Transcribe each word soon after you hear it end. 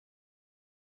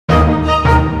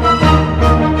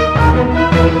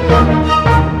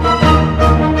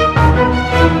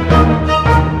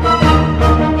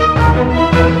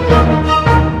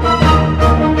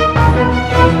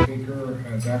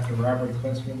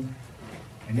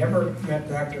Klitzman. I never met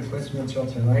Dr. Klitzman until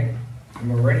tonight.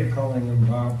 I'm already calling him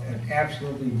Bob, an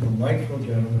absolutely delightful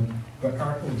gentleman, but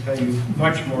Art will tell you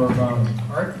much more about him.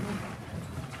 Art?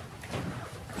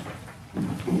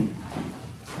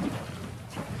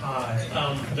 Hi.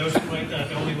 For those who might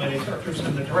not know me, my name is Art Derse.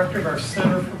 I'm the director of our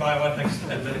Center for Bioethics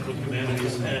and Medical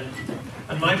Humanities. And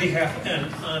on my behalf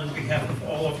and on behalf of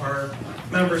all of our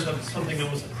members of something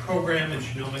known as the Program in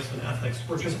Genomics and Ethics,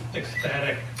 we're just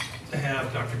ecstatic to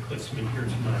have Dr. Klitzman here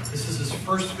tonight. This is his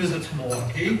first visit to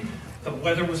Milwaukee. The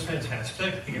weather was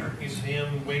fantastic. The Art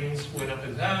Museum wings went up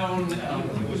and down.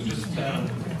 It was just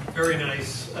very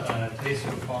nice day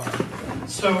so far.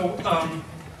 So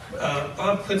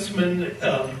Bob Klitzman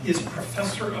is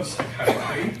professor of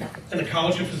psychiatry in the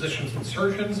College of Physicians and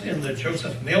Surgeons in the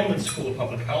Joseph Mailman School of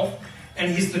Public Health,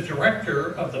 and he's the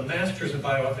director of the Masters of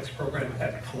Bioethics program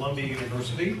at Columbia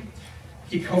University.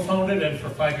 He co-founded and for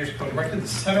 5 years co-directed the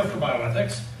Center for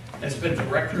Bioethics and has been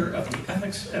director of the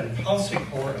Ethics and Policy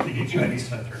Core of the HIV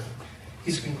Center.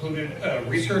 He's concluded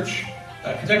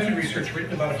conducted research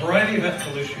written about a variety of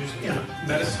ethical issues in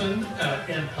medicine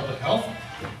and public health,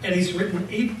 and he's written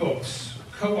 8 books,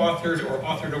 co-authored or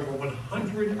authored over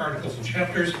 100 articles and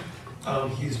chapters.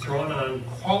 He's drawn on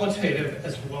qualitative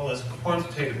as well as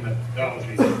quantitative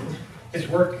methodology. His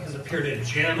work has appeared in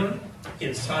JAMA,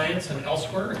 in Science, and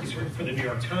elsewhere. He's written for the New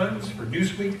York Times, for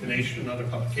Newsweek, The Nation, and other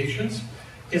publications.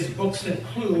 His books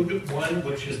include one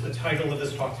which is the title of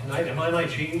this talk tonight, Am I My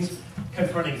Genes?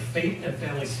 Confronting Fate and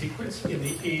Family Secrets in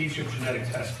the Age of Genetic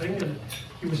Testing. And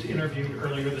he was interviewed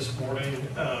earlier this morning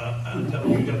on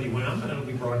WWM, and it'll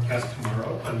be broadcast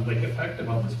tomorrow on Lake Effect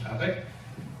about this topic.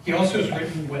 He also has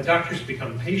written When Doctors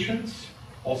Become Patients,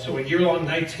 also a year-long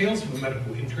Night Tales of a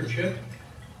Medical Internship,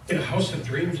 In a House of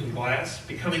Dreams and Glass,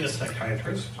 Becoming a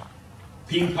Psychiatrist,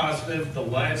 Being Positive, The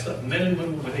Lives of Men and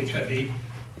Women with HIV,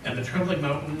 and The Trembling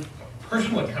Mountain, a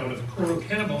personal account of Kuru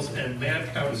cannibals and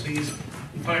mad cow disease,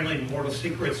 and finally, Mortal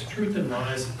Secrets, Truth and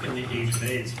Lies in the Age of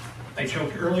AIDS. I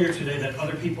joked earlier today that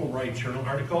other people write journal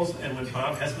articles, and when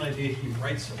Bob has an idea, he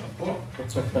writes a book.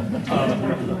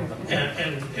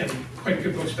 And quite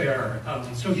good books they are.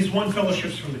 So he's won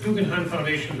fellowships from the Guggenheim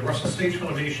Foundation, the Russell Sage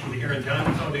Foundation, the Aaron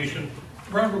Diamond Foundation,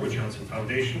 the Robert Wood Johnson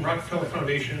Foundation, Rockefeller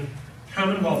Foundation,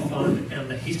 Commonwealth Fund, and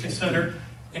the Hastings Center.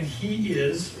 And he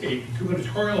is a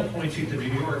gubernatorial appointee to the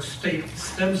New York State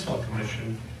Stem Cell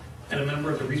Commission and a member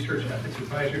of the Research Ethics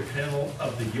Advisory Panel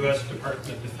of the U.S. Department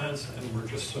of Defense. And we're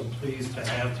just so pleased to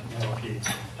have to Milwaukee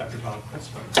Dr. Bob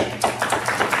Klitzman.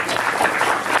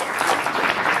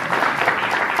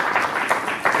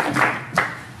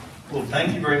 Well,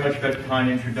 thank you very much for that kind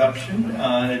introduction.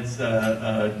 It's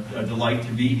a delight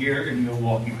to be here in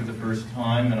Milwaukee for the first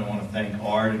time, and I want to thank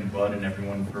Art and Bud and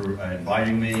everyone for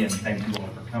inviting me, and thank you all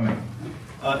for coming.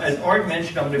 As Art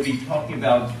mentioned, I'm going to be talking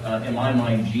about Am I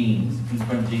My Genes?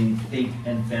 Confronting Fate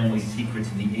and Family Secrets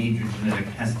in the Age of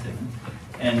Genetic Testing.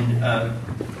 And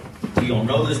we all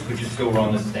know this, but just so we're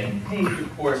on the same page,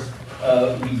 of course,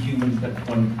 we humans have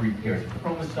 23 pairs of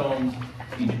chromosomes.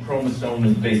 Each chromosome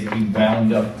is basically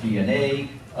bound up DNA,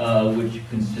 which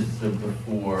consists of the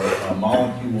 4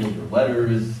 molecules or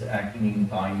letters, adenine,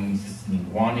 thymine, cysteine,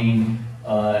 guanine,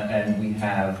 and we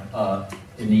have,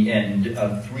 in the end,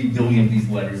 3 billion of these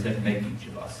letters that make each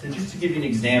of us. And just to give you an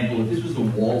example, if this was a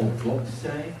wall of books,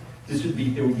 say,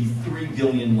 there would be 3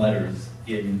 billion letters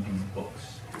in these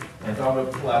books. And if I were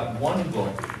to pull out one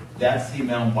book, that's the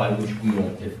amount by which we all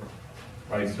differ.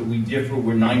 Right, so we differ,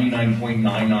 we're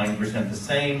 99.99% the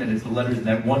same, and it's the letters in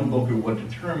that one book are what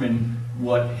determine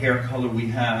what hair color we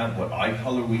have, what eye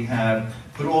color we have,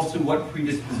 but also what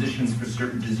predispositions for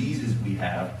certain diseases we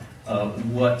have,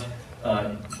 what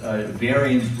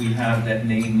variants we have that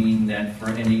may mean that for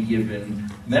any given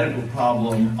medical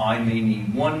problem, I may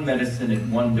need one medicine at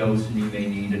one dose, and you may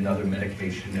need another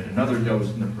medication at another dose,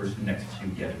 and the person next to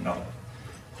you get another.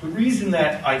 The reason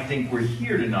that I think we're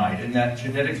here tonight and that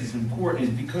genetics is important is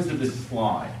because of this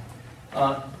slide.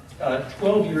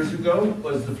 12 years ago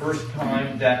was the first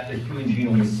time that the human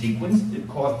genome was sequenced. It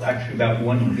cost actually about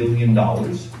 $1 billion.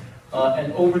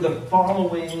 And over the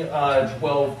following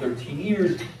 12, 13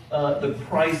 years, the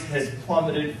price has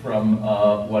plummeted from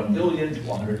 $1 billion to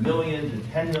 $100 million to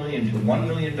 $10 million to $1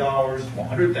 million to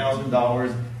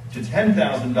 $100,000 to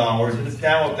 $10,000, and it's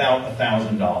now about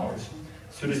 $1,000.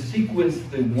 So to sequence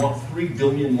the 3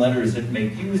 billion letters that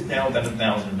make you is now about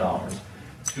 $1,000.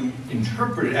 To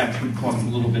interpret it actually costs a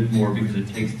little bit more because it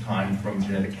takes time from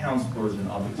genetic counselors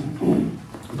and others.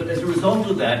 But as a result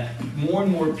of that, more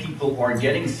and more people are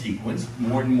getting sequenced,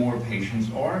 more and more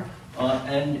patients are.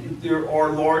 And there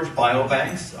are large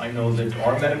biobanks. I know that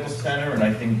our medical center, and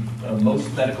I think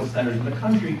most medical centers in the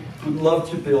country, would love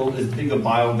to build as big a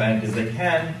biobank as they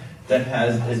can that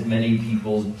has as many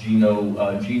people's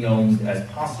genomes as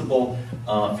possible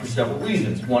for several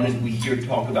reasons. One is we hear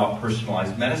talk about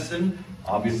personalized medicine.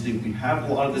 Obviously, if we have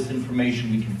a lot of this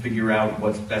information, we can figure out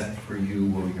what's best for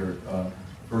you or your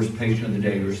first patient of the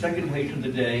day or second patient of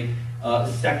the day.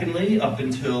 Secondly, up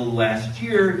until last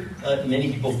year,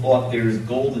 many people thought there's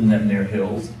gold in them their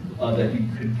hills, that you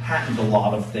could patent a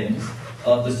lot of things.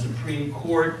 The Supreme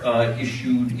Court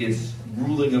issued its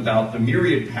ruling about the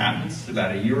myriad patents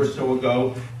about a year or so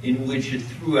ago, in which it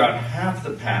threw out half the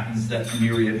patents that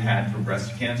myriad had for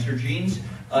breast cancer genes.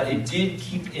 It did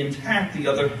keep intact the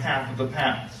other half of the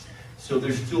patents. So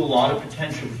there's still a lot of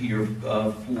potential here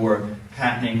for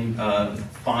patenting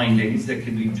findings that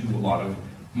can lead to a lot of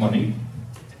money.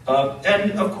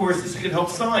 And of course, this can help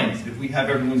science. If we have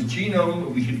everyone's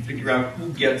genome, we can figure out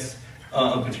who gets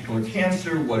a particular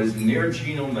cancer, what is in their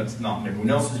genome that's not in everyone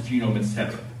else's genome,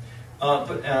 etc.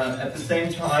 But at the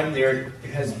same time, there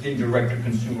has been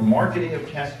direct-to-consumer marketing of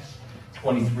tests.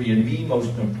 23andMe,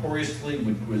 most notoriously,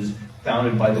 which was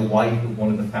founded by the wife of one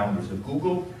of the founders of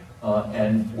Google.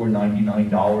 And for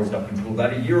 $99 up until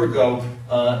about a year ago,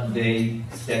 they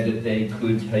said that they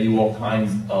could tell you all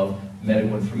kinds of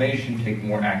medical information, take a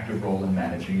more active role in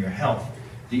managing your health.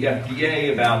 The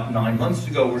FDA, about 9 months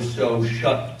ago or so,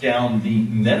 shut down the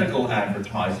medical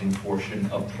advertising portion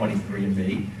of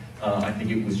 23andMe. I think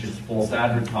it was just false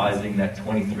advertising that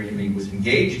 23andMe was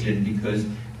engaged in because,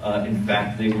 in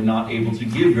fact, they were not able to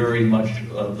give very much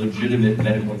legitimate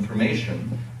medical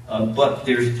information. But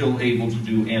they're still able to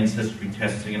do ancestry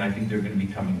testing, and I think they're going to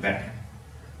be coming back.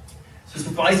 So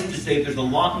suffice it to say, there's a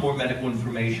lot more medical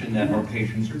information that our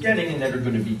patients are getting and that are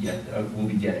going to be will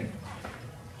be getting.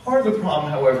 Part of the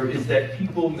problem, however, is that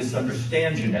people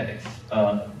misunderstand genetics.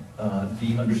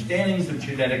 The understandings of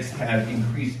genetics have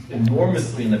increased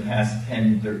enormously in the past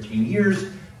 10, 13 years,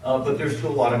 but there's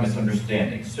still a lot of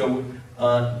misunderstandings. So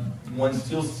one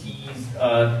still sees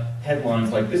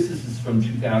headlines like this. This is from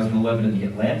 2011 in The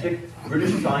Atlantic.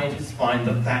 British scientists find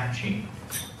the fat gene.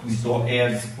 We saw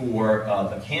ads for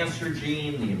the cancer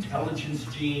gene, the intelligence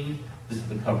gene. This is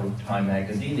the cover of Time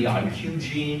magazine. The IQ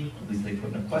gene, at least they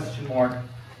put in a question mark.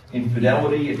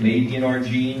 Infidelity, it may be in our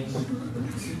genes.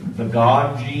 The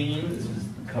God gene, this is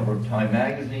the cover of Time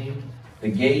magazine. The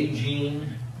gay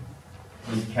gene,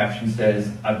 this caption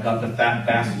says, I've got the fat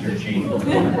bastard gene. If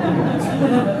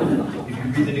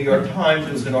you read the New York Times,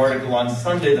 there was an article on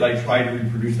Sunday that I tried to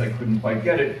reproduce, I couldn't quite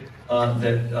get it,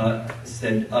 that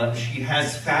said she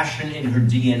has fashion in her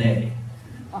DNA.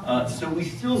 So we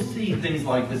still see things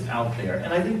like this out there.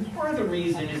 And I think part of the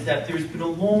reason is that there's been a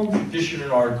long tradition in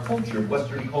our culture,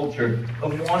 Western culture,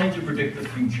 of wanting to predict the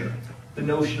future. The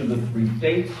notion of the three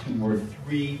fates, who were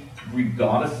three Greek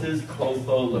goddesses,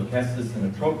 Clotho, Lachesis,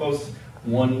 and Atropos.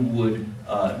 One would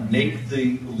make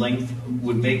the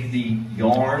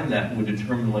yarn that would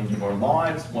determine the length of our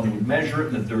lives. One would measure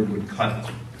it, and the third would cut it.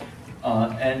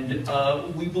 And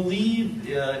we believe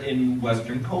in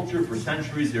Western culture for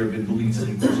centuries. There have been beliefs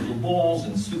in crystal balls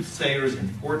and soothsayers and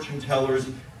fortune tellers.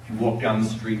 If you walk down the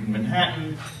street in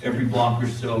Manhattan, every block or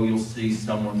so you'll see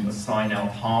someone sign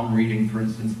out palm reading. For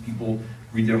instance, people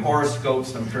read their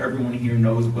horoscopes. I'm sure everyone here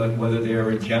knows whether they're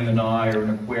a Gemini or an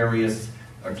Aquarius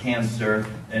or Cancer.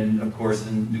 And of course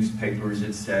in newspapers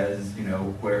it says, you know,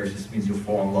 Aquarius, this means you'll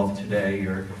fall in love today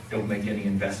or don't make any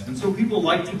investments. So people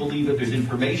like to believe that there's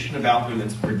information about them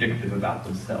that's predictive about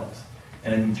themselves.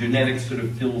 And genetics sort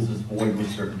of fills this void to a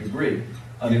certain degree.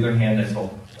 On the other hand, as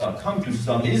I'll come to,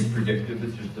 some is predictive,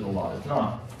 it's just that a lot is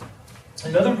not.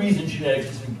 Another reason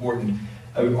genetics is important,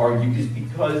 I would argue, is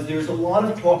because there's a lot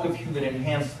of talk of human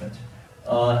enhancement.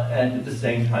 And at the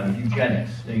same time, eugenics.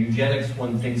 Now, eugenics,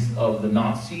 one thinks of the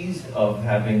Nazis, of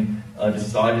having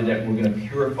decided that we're going to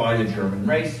purify the German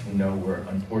race. We know where,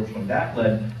 unfortunately, that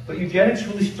led. But eugenics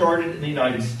really started in the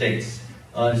United States.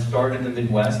 It started in the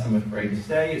Midwest, I'm afraid to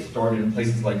say. It started in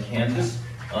places like Kansas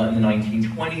in the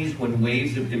 1920s, when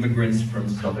waves of immigrants from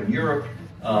Southern Europe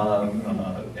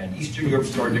and Eastern Europe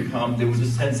started to come. There was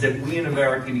a sense that we in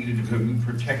America needed to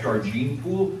protect our gene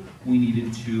pool. We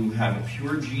needed to have a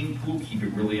pure gene pool, keep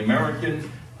it really American.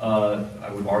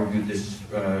 I would argue this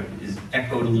is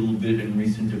echoed a little bit in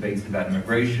recent debates about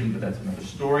immigration, but that's another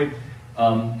story.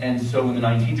 And so in the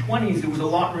 1920s, there was a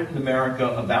lot written in America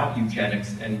about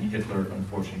eugenics, and Hitler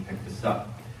unfortunately picked this up.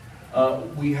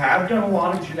 We have done a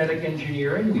lot of genetic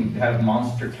engineering. We have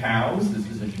monster cows. This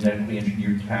is a genetically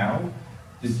engineered cow.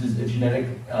 This is a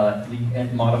genetically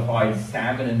modified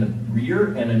salmon in the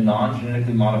rear and a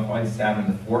non-genetically modified salmon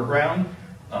in the foreground.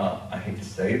 hate to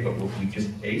say it, but what we just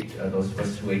ate, those of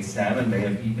us who ate salmon may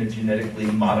have eaten a genetically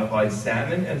modified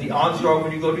salmon, and the odds are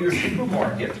when you go to your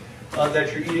supermarket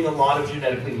that you're eating a lot of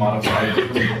genetically modified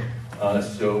food.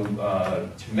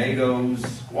 Tomatoes,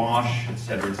 squash, et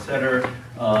cetera,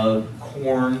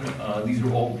 corn, these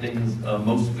are all things,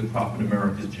 most of the crop in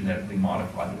America is genetically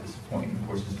modified at this point. Of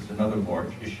course, this is another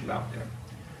large issue out there.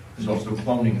 There's also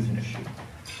cloning as an issue.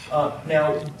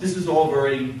 Now, this is all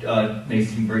may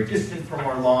seem very distant from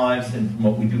our lives and from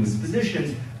what we do as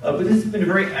physicians, but this has been a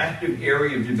very active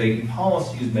area of debate and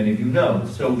policy, as many of you know.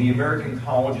 So the American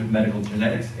College of Medical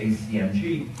Genetics,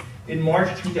 ACMG, in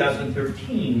March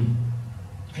 2013,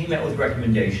 came out with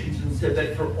recommendations and said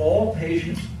that for all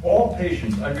patients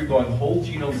undergoing whole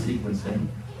genome sequencing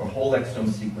or whole exome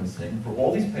sequencing, for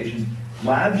all these patients,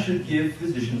 labs should give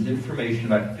physicians information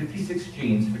about 56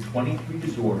 genes for 23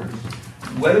 disorders,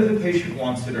 whether the patient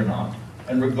wants it or not,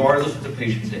 and regardless of the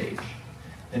patient's age.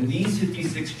 And these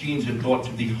 56 genes are thought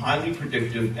to be highly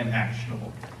predictive and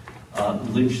actionable.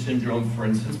 Lynch syndrome, for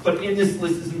instance, but in this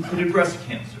list is included breast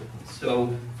cancer.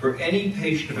 So for any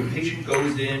patient, if a patient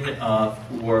goes in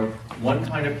for one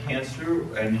kind of cancer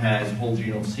and has whole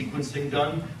genome sequencing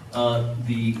done,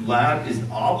 the lab is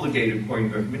obligated,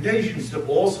 according to recommendations, to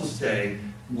also say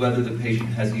whether the patient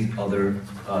has these other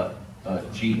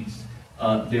genes.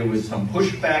 There was some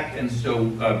pushback, and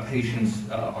so patients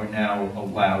are now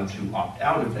allowed to opt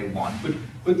out if they want.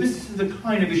 But this is the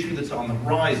kind of issue that's on the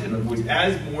horizon. In other words,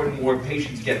 as more and more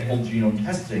patients get whole genome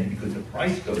testing because the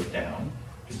price goes down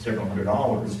to several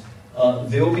 $100s,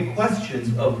 there will be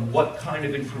questions of what kind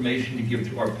of information to give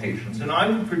to our patients. And I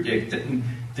would predict that in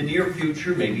the near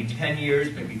future, maybe 10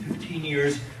 years, maybe 15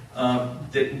 years,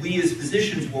 that we as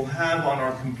physicians will have on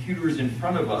our computers in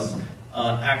front of us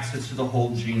access to the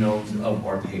whole genomes of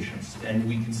our patients. And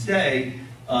we can say,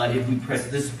 if we press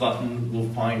this button, we'll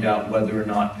find out whether or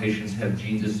not patients have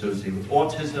genes associated with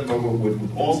autism or with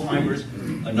Alzheimer's.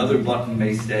 Another button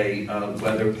may say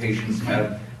whether patients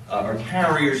are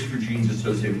carriers for genes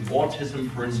associated with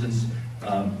autism, for instance.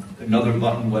 Another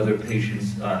button whether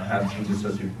patients have genes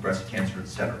associated with breast cancer,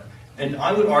 etc. And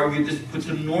I would argue this puts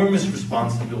enormous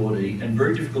responsibility and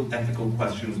very difficult ethical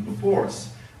questions before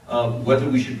us. Whether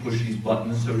we should push these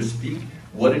buttons, so to speak,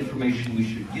 what information we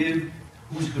should give,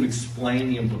 who's going to explain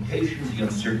the implications, the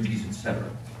uncertainties, etc.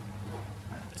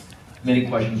 Many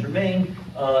questions remain.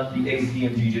 The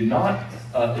ACMG did not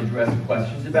address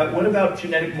questions about what about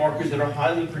genetic markers that are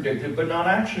highly predictive but not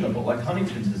actionable, like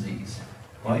Huntington's disease,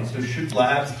 right? So should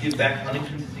labs give back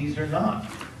Huntington's disease or not?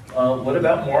 What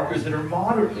about markers that are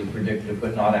moderately predictive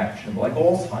but not actionable, like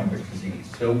Alzheimer's disease?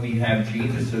 So we have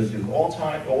genes associated with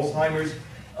Alzheimer's.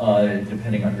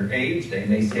 Depending on your age, they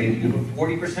may say that you have a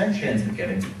 40% chance of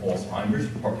getting Alzheimer's,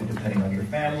 partly depending on your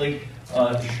family.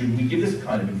 Should we give this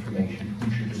kind of information?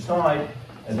 Who should decide?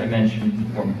 As I mentioned,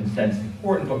 informed consent is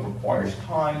important, but requires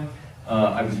time.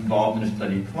 I was involved in a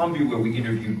study at Columbia where we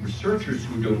interviewed researchers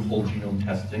who were doing whole genome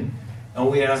testing. And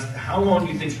we asked, how long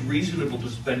do you think is reasonable to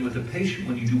spend with a patient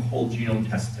when you do whole genome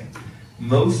testing?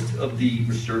 Most of the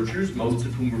researchers, most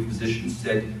of whom were physicians,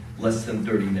 said less than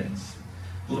 30 minutes.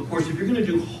 Well, of course, if you're going to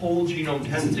do whole genome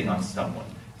testing on someone,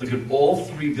 look at all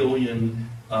 3 billion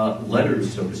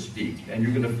letters, so to speak, and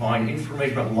you're going to find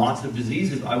information about lots of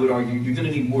diseases, I would argue you're going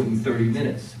to need more than 30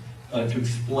 minutes to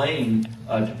explain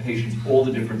to patients all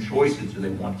the different choices. Do they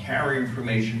want carrier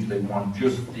information? Do they want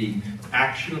just the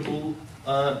actionable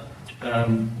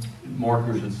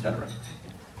markers, etc.?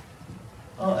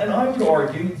 And I would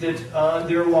argue that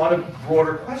there are a lot of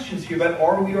broader questions here about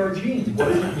are we our genes? What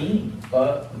does it mean?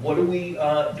 What do we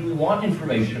want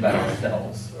information about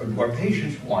ourselves? Or do our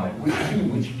patients want it? Which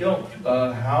do, which don't?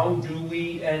 How do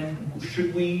we and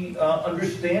should we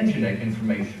understand genetic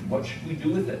information? What should we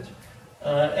do with it?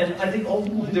 And I think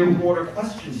ultimately there are broader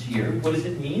questions here. What does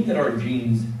it mean that our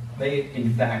genes may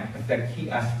in fact affect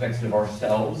key aspects of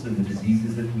ourselves and the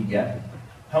diseases that we get?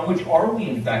 How much are we,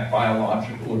 in fact,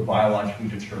 biological or biologically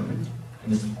determined?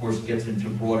 And this, of course, gets into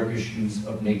broader issues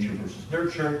of nature versus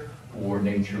nurture, or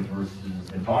nature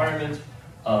versus environment.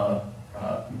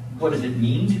 What does it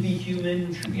mean to be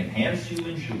human? Should we enhance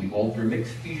humans? Should we alter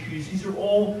mixed species? These are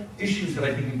all issues that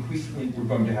I think increasingly we're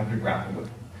going to have to grapple with.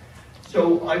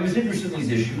 So I was interested in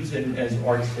these issues, and as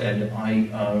Art said, I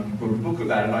wrote a book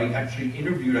about it. I actually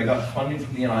I got funding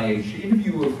from the NIH to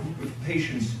interview a group of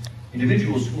patients,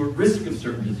 individuals who were at risk of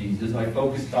certain diseases. I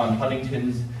focused on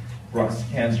Huntington's, breast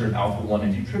cancer, and alpha-1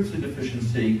 antitrypsin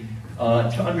deficiency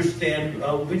to understand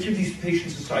which of these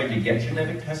patients decided to get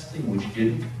genetic testing, which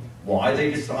didn't, why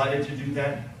they decided to do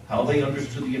that, how they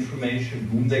understood the information,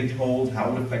 whom they told,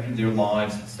 how it affected their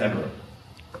lives, etc.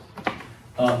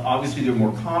 Obviously, there are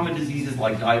more common diseases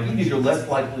like diabetes. You're less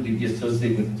likely to be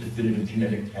associated with definitive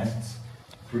genetic tests.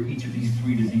 For each of these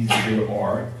 3 diseases, there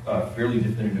are fairly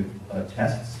definitive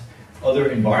tests. Other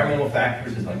environmental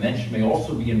factors, as I mentioned, may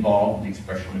also be involved in the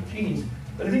expression of genes.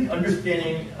 But I think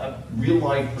understanding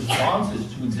real-life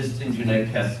responses to existing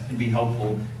genetic tests can be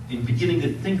helpful in beginning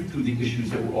to think through the issues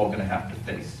that we're all going to have to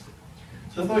face.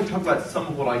 So I thought I'd talk about some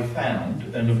of what I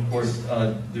found, and of course,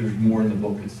 there's more in the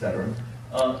book, etc.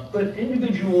 But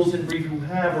individuals, in brief, who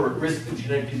have or are at risk of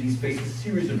genetic disease face a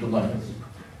series of dilemmas.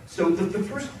 So the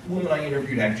first woman I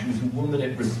interviewed actually was a woman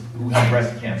at risk who had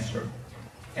breast cancer.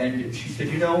 And she said,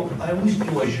 you know, I always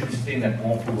knew I shouldn't stay in that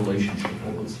awful relationship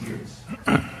all those years.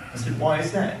 I said, why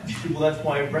is that? She said, well, that's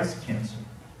why I have breast cancer.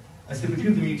 I said, but you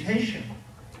have the mutation.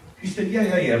 She said,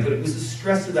 yeah, but it was the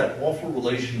stress of that awful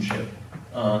relationship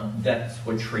that's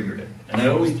what triggered it. And I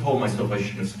always told myself I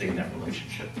shouldn't have stayed in that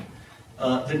relationship.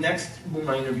 The next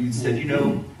woman I interviewed said, you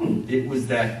know, it was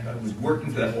that I was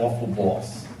working for that awful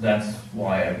boss. That's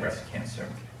why I have breast cancer.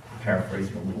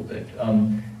 Paraphrasing a little bit.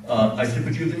 I said,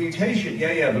 but you have the mutation.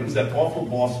 Yeah, but it was that awful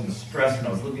boss and the stress, and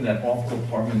I was living in that awful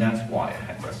apartment, and that's why I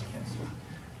had breast cancer.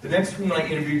 The next woman I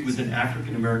interviewed was an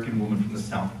African-American woman from the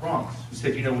South Bronx, who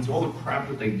said, you know, it's all the crap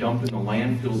that they dump in the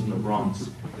landfills in the Bronx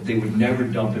that they would never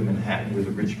dump in Manhattan where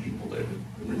the rich people live,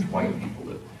 the rich white people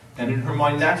live. And in her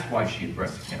mind, that's why she had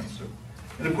breast cancer.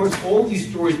 And of course, all these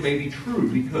stories may be true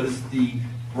because the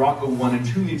BRCA1 and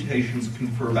 2 mutations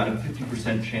confer about a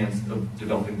 50% chance of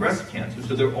developing breast cancer.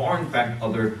 So there are, in fact,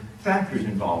 other factors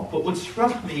involved. But what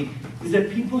struck me is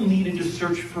that people needed to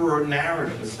search for a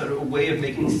narrative, a way of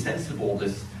making sense of all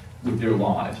this with their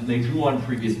lives. And they drew on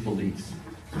previous beliefs.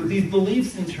 But these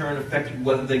beliefs, in turn, affected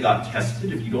whether they got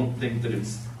tested. If you don't think that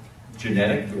it's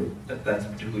genetic or that that's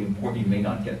particularly important, you may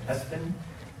not get testing.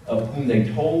 Whom they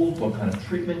told, what kind of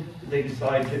treatment they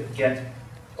decide to get,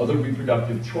 other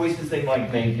reproductive choices they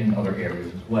might make in other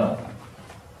areas as well.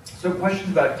 So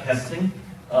questions about testing.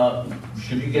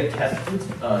 Should you get tested?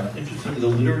 Interestingly, the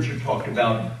literature talked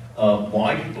about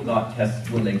why people got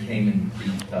tested when they came in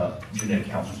the genetic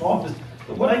counselor's office.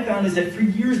 But what I found is that for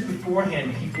years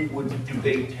beforehand, people would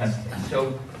debate testing.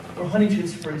 So for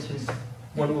Huntington's, for instance,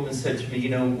 one woman said to me, you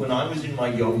know, when I was in my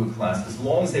yoga class, as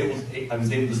long as I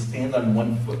was able to stand on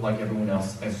one foot like everyone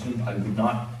else, I assumed I would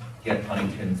not get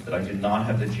Huntington's, that I did not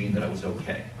have the gene, that I was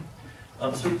okay.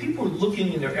 So people are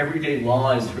looking in their everyday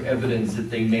lives for evidence that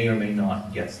they may or may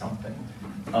not get something.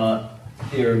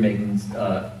 They're making,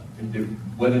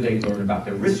 whether they learn about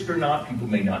their risk or not, people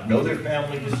may not know their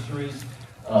family histories.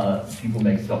 People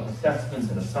make self-assessments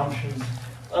and assumptions.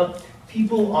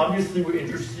 People obviously were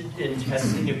interested in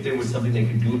testing if there was something they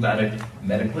could do about it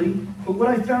medically. But what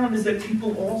I found is that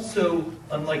people also,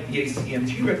 unlike the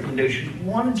ACMG recommendation,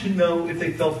 wanted to know if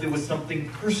they felt there was something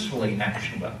personally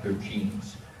actionable about their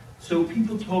genes. So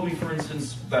people told me, for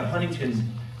instance, about Huntington's,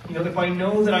 you know, if I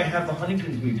know that I have the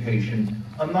Huntington's mutation,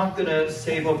 I'm not going to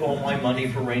save up all my money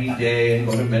for a rainy day and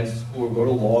go to med school or go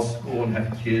to law school and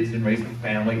have kids and raise a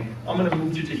family. I'm going to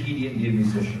move to Tahiti and be a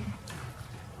musician.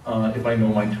 If I know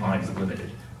my time is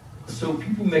limited. So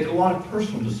people make a lot of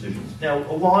personal decisions. Now,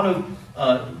 a lot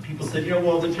of people said, you know,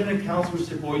 well, the genetic counselor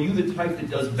said, well, are you the type that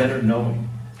does better knowing?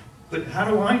 But how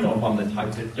do I know if I'm the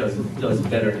type that does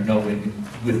better knowing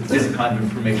with this kind of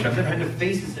information? I've never had to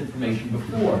face this information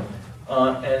before.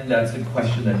 And that's a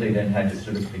question that they then had to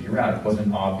sort of figure out. It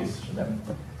wasn't obvious to them.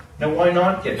 Now, why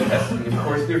not get testing? Of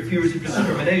course, there are fears of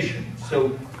discrimination.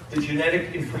 So the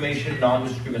Genetic Information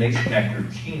Non-Discrimination Act, or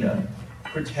GINA,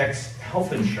 protects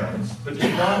health insurance, but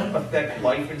does not affect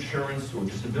life insurance or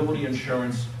disability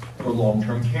insurance or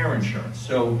long-term care insurance.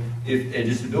 So if a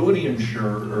disability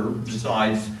insurer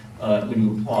decides when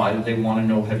you apply that they want to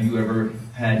know, have you ever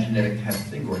had genetic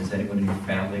testing, or has anyone in your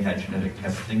family had genetic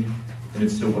testing? And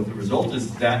if so, what the result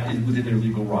is, that is within their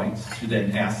legal rights to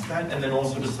then ask that, and then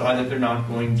also decide that they're not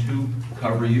going to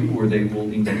cover you, or they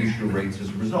will increase your rates as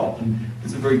a result. And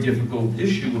it's a very difficult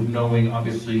issue of knowing,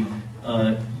 obviously,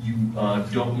 you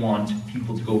don't want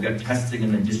people to go get testing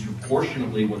and then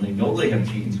disproportionately, when they know they have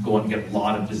genes, go out and get a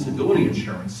lot of disability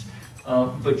insurance.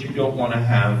 But you don't want to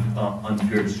have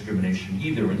unfair discrimination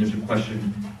either. And there's a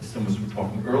question, as some of us were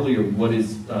talking earlier, what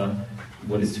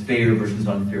is fair versus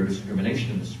unfair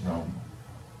discrimination in this realm?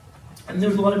 And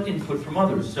there's a lot of input from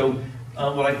others. So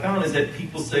what I found is that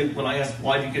people say, when I ask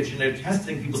why do you get genetic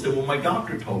testing, people say, well, my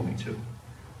doctor told me to,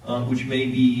 which may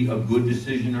be a good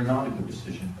decision or not a good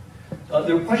decision.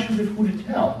 There are questions of who to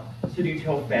tell. So do you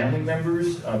tell family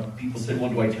members? People said, well,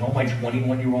 do I tell my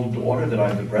 21-year-old daughter that I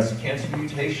have a breast cancer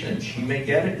mutation and she may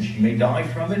get it and she may die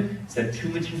from it? Is that too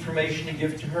much information to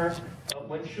give to her?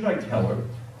 When should I tell her?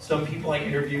 Some people I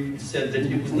interviewed said that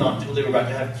it was not until they were about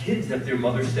to have kids that their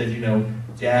mother said, you know,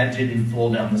 Dad didn't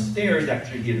fall down the stairs,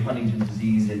 actually he had Huntington's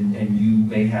disease and you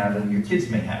may have it and your kids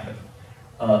may have it.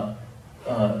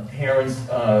 Parents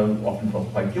often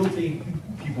felt quite guilty.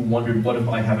 People wondered, what if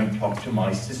I haven't talked to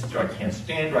my sister? I can't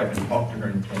stand her, I haven't talked to her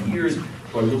in 10 years,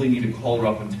 so I really need to call her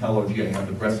up and tell her, gee, I have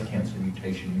the breast cancer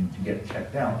mutation, you need to get it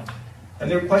checked out.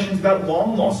 And there are questions about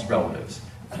long-lost relatives.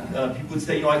 People would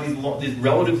say, you know, I have these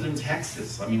relatives in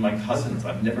Texas. I mean, my cousins,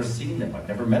 I've never seen them, I've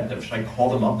never met them. Should I call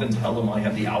them up and tell them I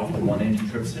have the alpha-1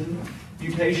 antitrypsin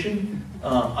mutation?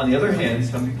 On the other hand,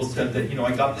 some people said that, you know,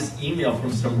 I got this email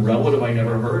from some relative I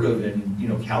never heard of in, you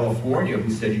know, California who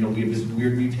said, you know, we have this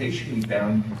weird mutation we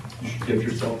found, you should get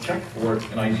yourself checked for it.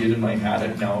 And I did, and I had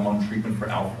it. Now I'm on treatment for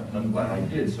alpha, and I'm glad I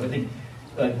did. So I think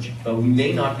we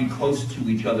may not be close to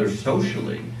each other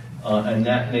socially, and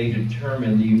that may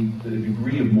determine the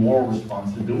degree of moral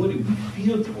responsibility we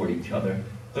feel toward each other.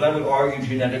 But I would argue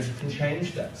genetics can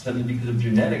change that. Suddenly, because of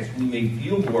genetics, we may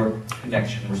feel more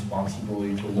connection and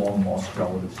responsibility to long-lost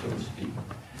relatives, so to speak.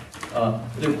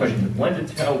 There are questions of when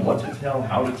to tell, what to tell,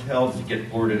 how to tell, does it get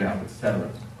blurted out,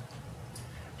 etc.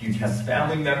 Do you test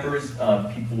family members?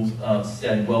 People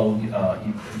said, well,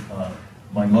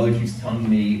 my mother keeps telling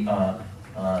me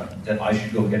that I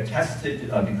should go get tested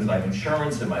because I have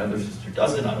insurance and my other sister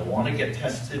doesn't, I don't want to get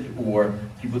tested. Or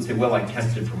people would say, well, I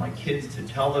tested for my kids to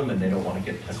tell them and they don't want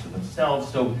to get tested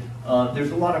themselves. So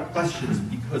there's a lot of questions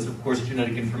because, of course,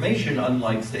 genetic information,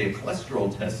 unlike, say, a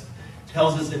cholesterol test,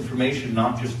 tells us information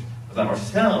not just about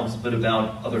ourselves, but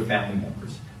about other family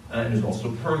members. And is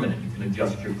also permanent. You can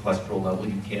adjust your cholesterol level.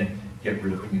 You can't get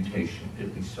rid of a mutation,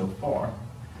 at least so far.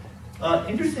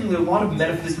 Interestingly, a lot of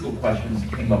metaphysical questions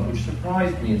came up, which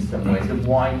surprised me in some ways, of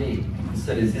why me? People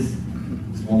said, is this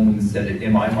woman said,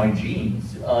 am I my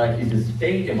genes? Is this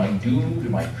fate? Am I doomed?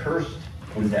 Am I cursed?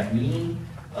 What does that mean?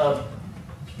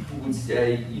 People would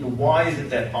say, you know, why is it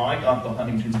that I got the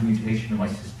Huntington's mutation and my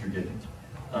sister didn't?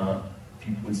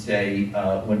 People would say,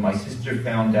 when my sister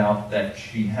found out that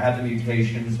she had the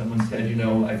mutation, someone said, you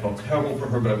know, I felt terrible for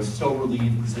her, but I was so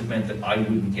relieved because it meant that I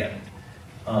wouldn't get it.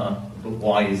 But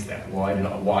why is that?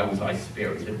 Why was I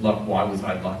spared? Is it luck? Why was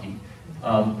I lucky?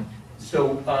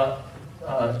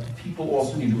 People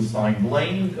also need to assign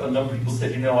blame. A number of people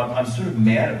said, you know, I'm sort of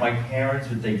mad at my parents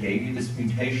that they gave me this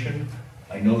mutation.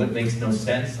 I know that makes no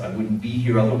sense. I wouldn't be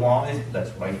here otherwise, but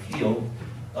that's what I feel.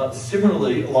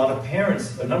 Similarly, a lot of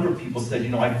parents, a number of people said, you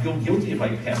know, I feel guilty if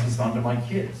I pass this on to my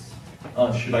kids.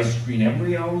 Should I screen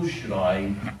embryos? Should I,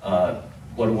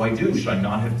 what do I do? Should I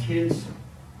not have kids?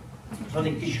 So I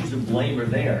think issues of blame are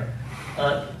there.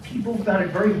 People found it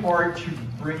very hard to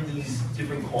bring these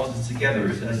different causes together.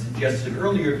 As I suggested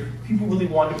earlier, people really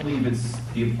want to believe it's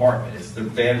the apartment, it's the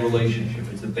bad relationship,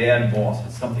 it's a bad boss,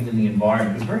 it's something in the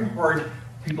environment. It's very hard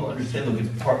for people to understand, look,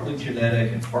 it's partly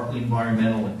genetic, and partly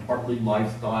environmental, and partly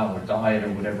lifestyle or diet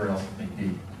or whatever else it may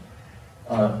be.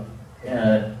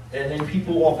 And then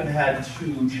people often had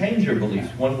to change their beliefs.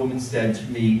 One woman said to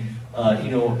me,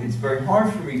 you know, it's very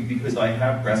hard for me because I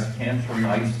have breast cancer, and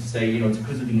I used to say, you know, it's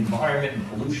because of the environment and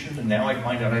pollution, and now I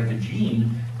find out I have the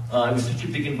gene. I was such a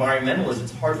big environmentalist,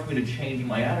 it's hard for me to change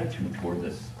my attitude toward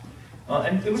this.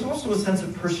 And there was also a sense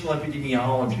of personal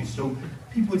epidemiology. So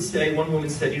people would say, one woman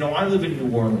said, you know, I live in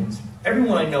New Orleans.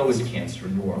 Everyone I know has cancer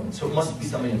in New Orleans, so it must be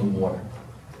something in the water.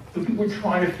 So people were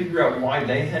trying to figure out why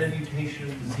they had a mutation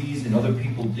of disease and other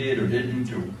people did or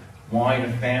didn't, or why in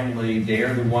a family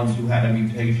they're the ones who had a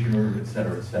mutation, or et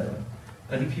cetera, et cetera.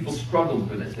 I think people struggled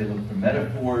with this. They looked for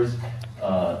metaphors.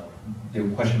 There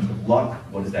were questions of luck.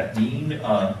 What does that mean?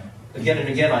 Again and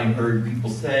again, I heard people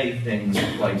say things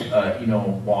like, you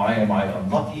know, why am I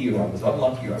unlucky, or I was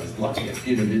unlucky, or I was lucky, I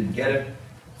did or didn't get it.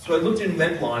 So I looked in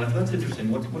Medline. I thought, that's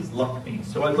interesting. What does luck mean?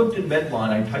 So I looked in Medline.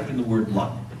 I typed in the word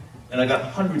luck, and I got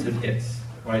hundreds of hits.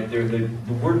 Right, the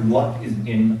word luck is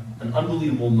in an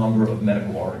unbelievable number of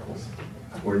medical articles,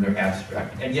 or in their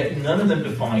abstract, and yet none of them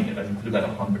define it. I think about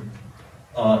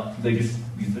 100. They just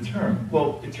use the term.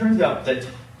 Well, it turns out that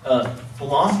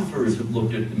philosophers have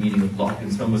looked at the meaning of luck,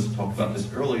 and some of us talked about this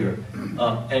earlier.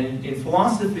 And in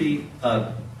philosophy,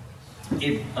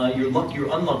 if you're lucky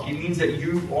or unlucky, it means that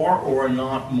you are or are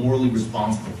not morally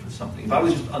responsible for something. If I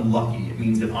was just unlucky, it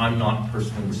means that I'm not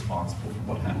personally responsible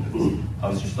for what happens. I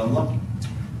was just unlucky.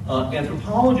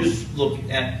 Anthropologists look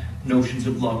at notions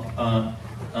of luck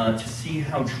to see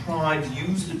how tribes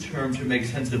use the term to make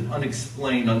sense of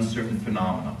unexplained, uncertain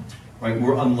phenomena. Right?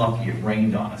 We're unlucky, it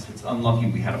rained on us. It's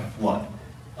unlucky we had a flood.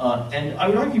 And I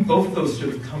would argue both of those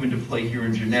sort of come into play here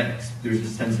in genetics. There's a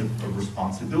sense of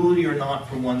responsibility or not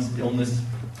for one's illness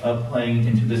playing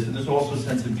into this, and there's also a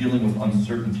sense of dealing with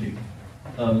uncertainty.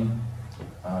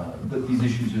 but these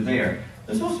issues are there.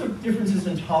 There's also differences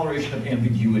in toleration of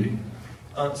ambiguity.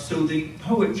 So the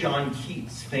poet John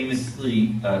Keats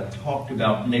famously talked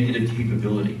about negative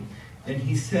capability. And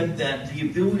he said that the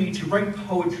ability to write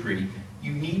poetry,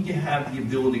 you need to have the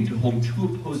ability to hold two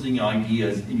opposing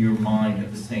ideas in your mind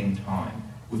at the same time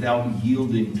without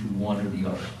yielding to one or the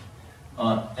other.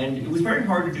 And it was very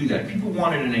hard to do that. People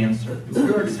wanted an answer. It was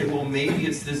very hard to say, well, maybe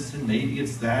it's this and maybe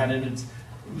it's that, and it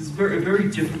was a very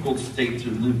difficult state to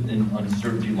live in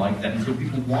uncertainty like that. And so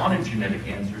people wanted genetic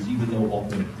answers, even though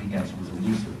ultimately the answer was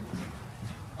elusive.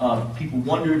 People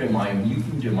wondered, am I a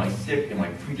mutant, am I sick, am I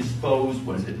predisposed,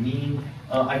 what does it mean?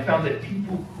 I found that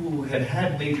people who had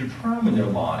had major trauma in their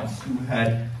lives, who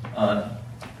had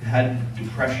had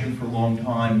depression for a long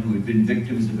time, who had been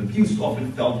victims of abuse,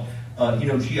 often felt,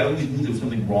 gee, I always knew there was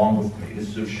something wrong with me.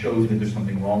 This sort of shows that there's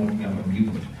something wrong with me, I'm a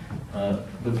mutant.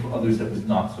 But for others, that was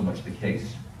not so much the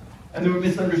case. And there were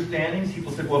misunderstandings.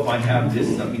 People said, well, if I have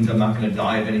this, that means I'm not going to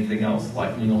die of anything else.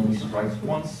 Lightning only strikes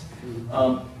once.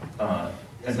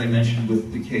 As I mentioned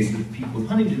with the case of people with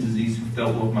Huntington's disease who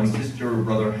felt, well, if my sister or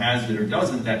brother has it or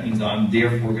doesn't, that means I'm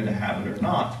therefore going to have it or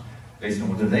not, based on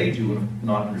whether they do, and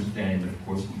not understanding that, of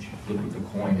course, each flip of the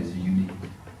coin is a unique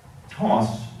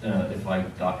toss. If I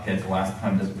got heads last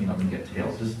time, doesn't mean I'm going to get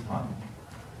tails this time.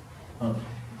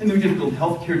 And there are difficult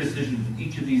healthcare decisions with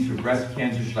each of these. For breast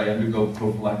cancer, should I undergo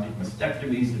prophylactic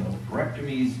mastectomies and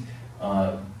oophorectomies?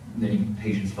 Many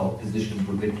patients felt physicians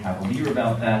were a bit cavalier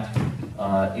about that.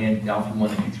 And alpha-1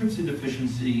 antitrypsin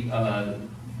deficiency, you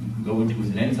can go into as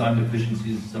an enzyme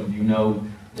deficiency, as some of you know.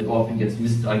 It often gets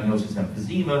misdiagnosed as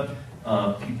emphysema.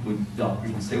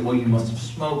 Doctors would say, well, you must have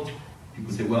smoked.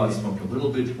 People say, well, I smoked a little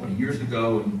bit 20 years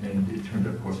ago, and it turned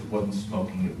out, of course, it wasn't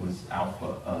smoking, it was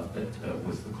alpha that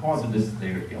was the cause of this.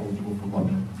 They're eligible for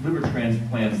liver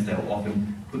transplants. They'll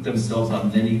often put themselves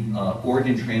on many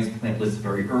organ transplant lists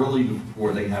very early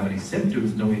before they have any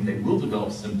symptoms, knowing they will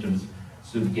develop symptoms,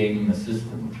 so gaming the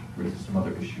system, which raises some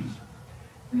other issues.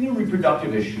 And then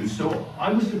reproductive issues. So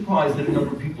I was surprised that a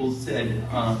number of people said,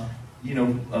 I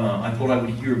thought I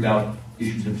would hear about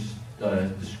issues of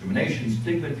discrimination,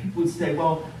 stigma, and people would say,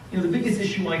 well, the biggest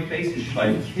issue I face is, should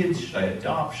I have kids, should I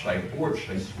adopt, should I abort,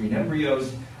 should I screen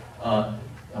embryos,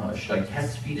 should I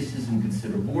test fetuses and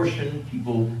consider abortion?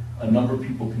 A number of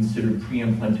people considered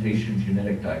pre-implantation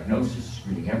genetic diagnosis,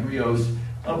 screening embryos,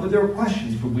 but there are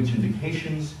questions for which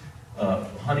indications.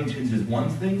 Huntington's is one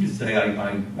thing, to say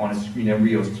I want to screen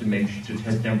embryos to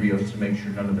test embryos to make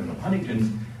sure none of them have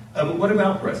Huntington's. But what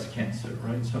about breast cancer,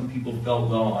 right? Some people felt,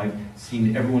 well, I've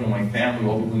seen everyone in my family,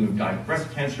 all the women who've died of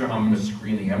breast cancer, I'm going to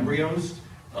screen the embryos.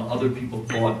 Other people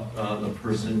thought the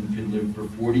person could live for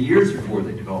 40 years before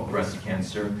they develop breast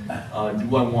cancer.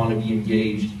 Do I want to be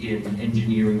engaged in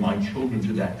engineering my children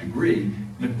to that degree?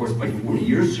 And of course, by 40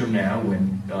 years from now,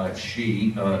 when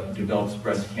she develops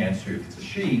breast cancer, if it's a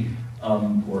she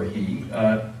or he,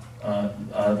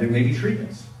 there may be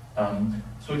treatments.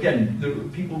 So again,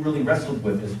 people really wrestled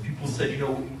with this. People said,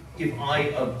 if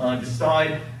I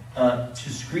decide to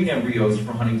screen embryos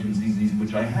for Huntington's disease,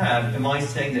 which I have, am I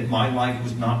saying that my life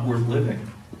was not worth living?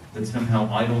 That somehow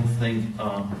I don't think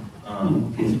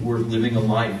it's worth living a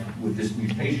life with this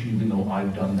mutation, even though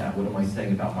I've done that? What am I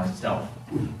saying about myself?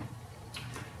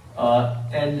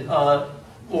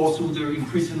 Also,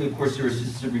 increasingly, of course, there are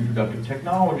assisted reproductive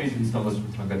technologies, and some of us were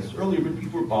talking about this earlier, but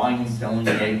people are buying and selling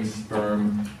eggs,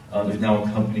 sperm. There's now a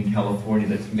company in California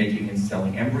that's making and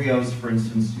selling embryos, for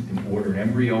instance. You can order an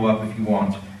embryo up if you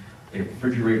want. They have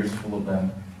refrigerators full of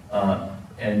them.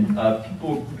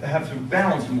 People have to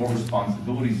balance more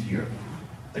responsibilities here.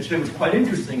 Actually, what's quite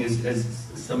interesting is, as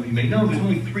some of you may know, there's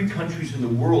only 3 countries in the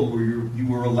world where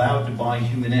you are allowed to buy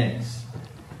human eggs.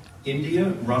 India,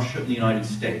 Russia, and the United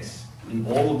States. In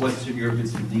all of Western Europe,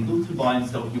 it's illegal to buy and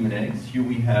sell human eggs. Here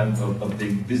we have a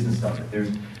big business of it.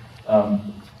 There's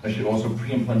actually also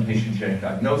pre-implantation genetic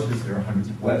diagnosis. There are hundreds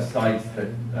of websites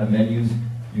that menus.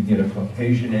 You can get a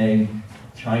Caucasian egg,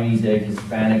 Chinese egg,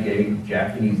 Hispanic egg,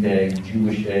 Japanese egg,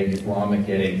 Jewish egg, Islamic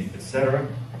egg, etc.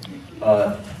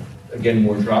 Again,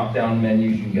 more drop-down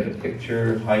menus. You can get a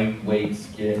picture, height, weight,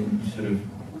 skin. You sort of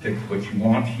pick what you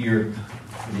want here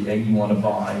for the egg you want to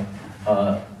buy.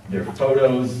 There are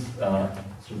photos, so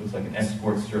it looks like an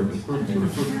escort service.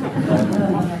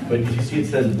 But you see it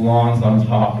says blondes on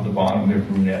top, at the bottom there are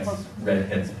brunettes,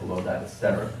 redheads below that,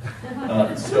 etc.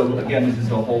 So again, this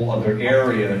is a whole other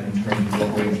area in terms of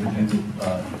what ways we can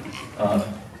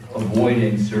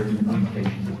avoiding certain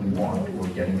mutations if we want, or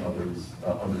getting other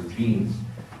genes.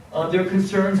 There are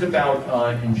concerns about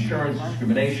insurance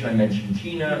discrimination. I mentioned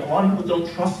Gina. A lot of people don't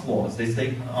trust laws. They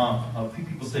say, a few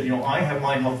people said, I have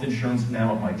my health insurance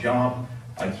now at my job.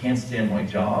 I can't stand my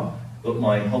job, but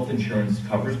my health insurance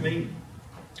covers me.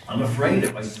 I'm afraid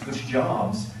if I switch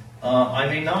jobs, I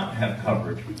may not have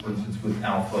coverage, for instance, with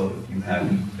Alpha if you have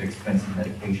expensive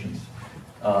medications.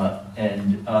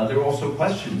 There are also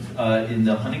questions. In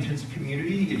the Huntington's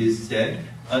community, it is said,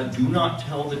 do not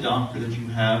tell the doctor that you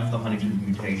have the Huntington's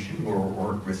mutation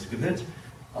or at risk of it.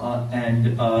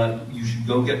 You should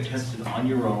go get tested on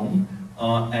your own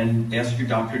and ask your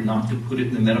doctor not to put it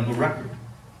in the medical record.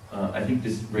 I think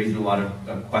this raised a lot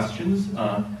of questions.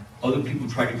 Other people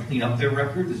tried to clean up their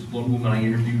record. This one woman I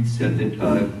interviewed said that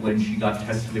when she got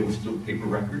tested, there were still paper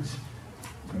records.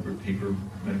 Remember paper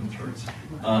medical charts?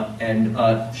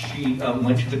 She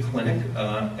went to the clinic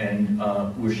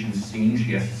where she was seen.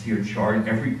 She asked to see her chart.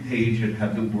 Every page that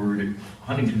had the word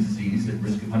Huntington's disease, at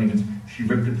risk of Huntington's, she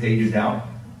ripped the pages out,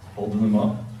 folded them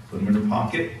up, put them in her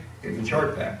pocket, gave the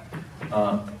chart back.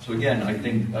 So again, I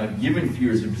think given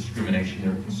fears of discrimination,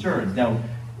 there are concerns. Now,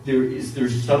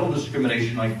 there's subtle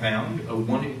discrimination I found.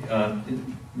 One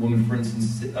woman, for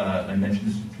instance, I mentioned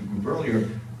this to a group earlier,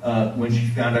 when she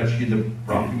found out she had the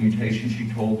BRCA mutation, she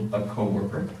told a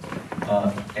coworker,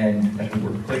 and at her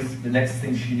workplace, the next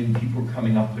thing she knew, people were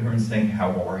coming up to her and saying,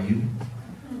 "How are you?"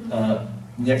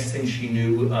 Next thing she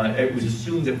knew, it was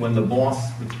assumed that when the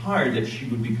boss retired that she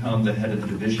would become the head of the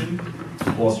division.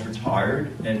 The boss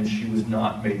retired, and she was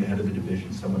not made the head of the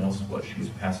division. Someone else was. She was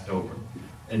passed over.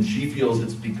 And she feels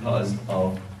it's because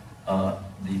of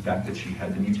the fact that she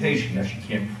had the mutation. Now, she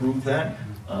can't prove that.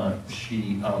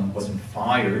 She wasn't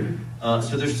fired.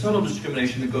 So there's subtle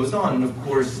discrimination that goes on. And of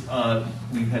course,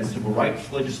 we've had civil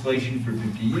rights legislation for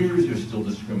 50 years. There's still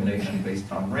discrimination based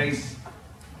on race.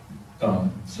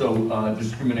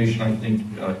 Discrimination, I think,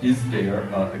 is there.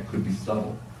 It could be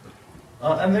subtle.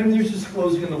 And then there's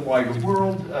disclosing in the wider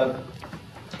world.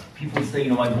 People say,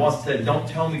 my boss said, don't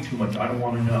tell me too much. I don't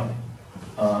want to know.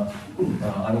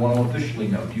 I don't want to officially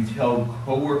know. Do you tell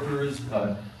coworkers?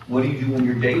 What do you do when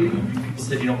you're dating? People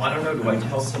said, I don't know. Do I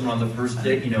tell someone on the first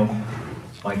date,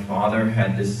 my father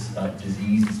had this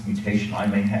disease, this mutation. I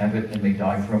may have it and may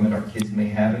die from it. Our kids may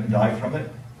have it and die from it.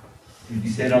 If you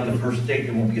say it on the first date,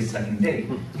 there won't be a second date.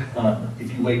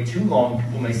 If you wait too long,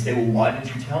 people may say, well, why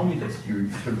didn't you tell me this? You're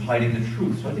sort of hiding the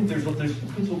truth. So I think there's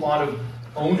a lot of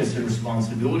onus and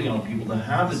responsibility on people to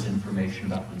have this information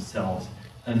about themselves,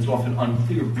 and it's often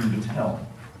unclear who to tell.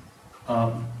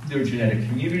 There are genetic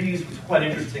communities. What's quite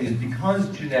interesting is because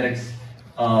genetic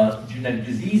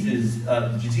diseases,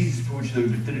 diseases for which there are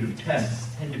definitive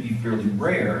tests tend to be fairly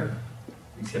rare,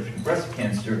 except for breast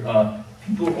cancer,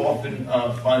 people often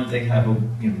find they have a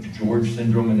George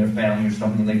syndrome in their family or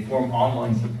something, and they form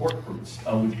online support groups,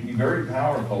 which can be very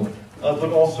powerful,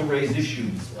 but also raise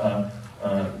issues.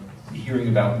 Hearing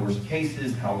about worst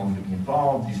cases, how long to be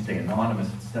involved, do you stay anonymous,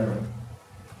 etc.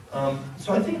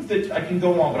 So I think that I can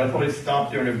go on, but I thought I'd stop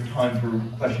there and have time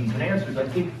for questions and answers. I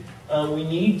think we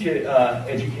need to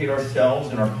educate ourselves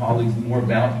and our colleagues more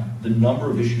about the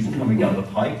number of issues coming down the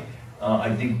pike.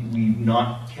 I think we've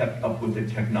not kept up with the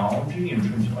technology in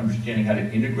terms of understanding how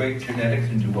to integrate genetics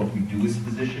into what we do as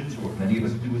physicians, or what many of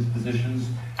us do as physicians.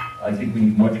 I think we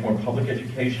need much more public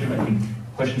education. I think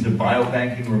questions of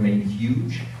biobanking remain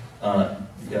huge.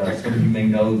 Some of you may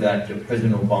know that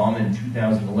President Obama in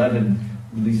 2011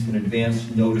 released an advance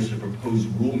notice of proposed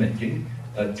rulemaking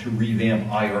to revamp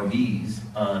IRBs,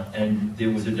 and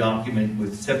there was a document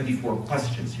with 74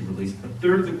 questions he released. A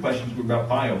third of the questions were about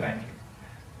biobanking.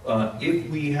 If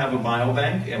we have a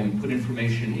biobank and we put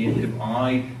information in,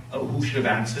 who should have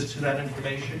access to that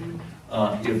information?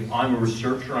 If I'm a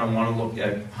researcher and I want to look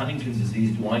at Huntington's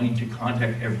disease, do I need to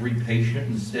contact every patient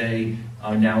and say,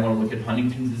 I now want to look at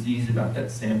Huntington's disease about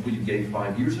that sample you gave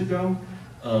 5 years ago?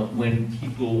 When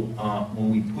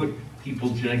we put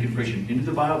people's genetic information into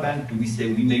the biobank, do we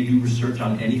say we may do research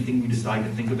on anything we decide to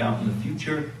think about in the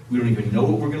future? We don't even know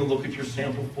what we're going to look at your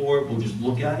sample for. We'll just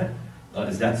look at it.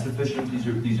 Is that sufficient?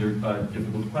 These are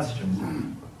difficult questions.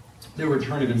 There were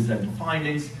alternative incidental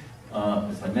findings.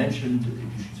 As I mentioned,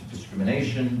 issues of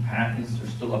discrimination, patents are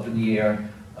still up in the air.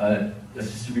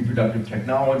 Assisted reproductive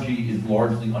technology is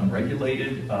largely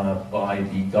unregulated by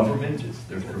the government.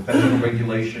 There's professional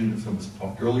regulation. Some of us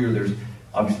talked earlier. There's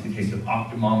obviously the case of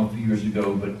Octomom a few years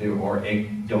ago, but there are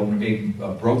egg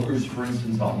brokers, for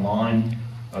instance, online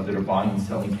that are buying and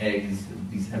selling eggs.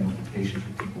 These have implications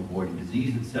for people avoiding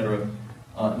disease, etc.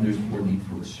 And there's more need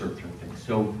for research, I think.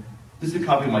 So this is a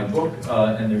copy of my book,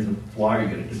 and there's a flyer. You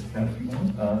get a discount if you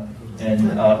want.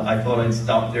 I thought I'd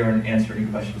stop there and answer any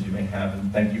questions you may have,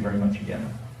 and thank you very much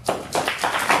again.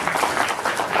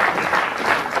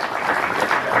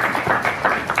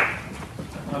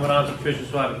 I'm an Patricia,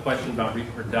 so I have a question about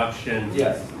reproduction.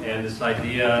 Yes. And this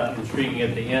idea, intriguing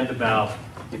at the end about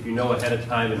if you know ahead of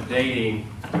time in dating.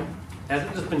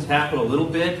 Hasn't this been tackled a little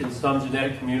bit in some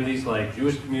genetic communities, like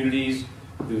Jewish communities,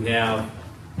 who have,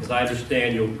 as I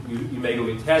understand, you may go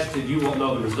get tested, you won't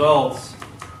know the results,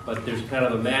 but there's kind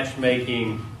of a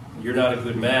matchmaking, you're not a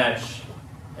good match,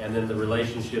 and then the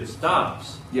relationship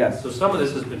stops. Yes. So some of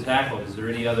this has been tackled. Is there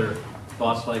any other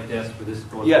thoughts like this for this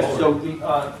going Yes, forward?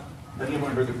 so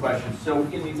anyone heard the question. So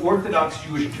in the Orthodox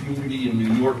Jewish community in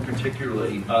New York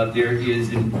particularly, there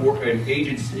is an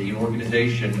agency, an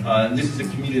organization, and this is a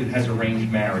community that has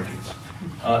arranged marriages.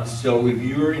 So if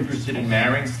you're interested in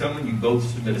marrying someone, you both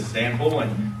submit a sample,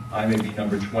 and I may be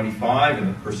number 25, and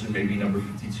the person may be number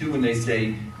 52, and they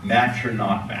say match or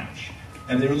not match.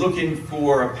 And they're looking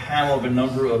for a panel of a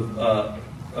number of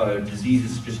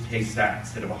diseases, just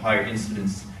Tay-Sachs, that have a higher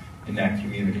incidence in that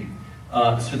community.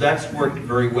 So that's worked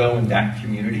very well in that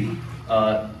community.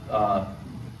 I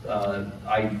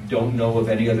don't know of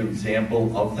any other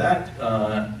example of that.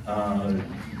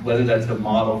 Whether that's a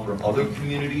model for other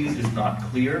communities is not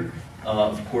clear.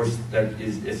 Of course, that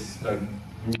is a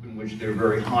group in which there are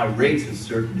very high rates of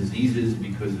certain diseases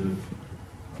because of,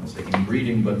 I don't say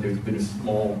inbreeding, but there's been a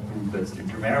small group that's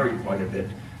intermarried quite a bit.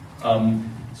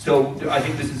 So I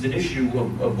think this is an issue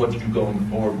of what you do going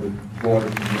forward with broader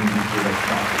communities where that's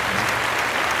not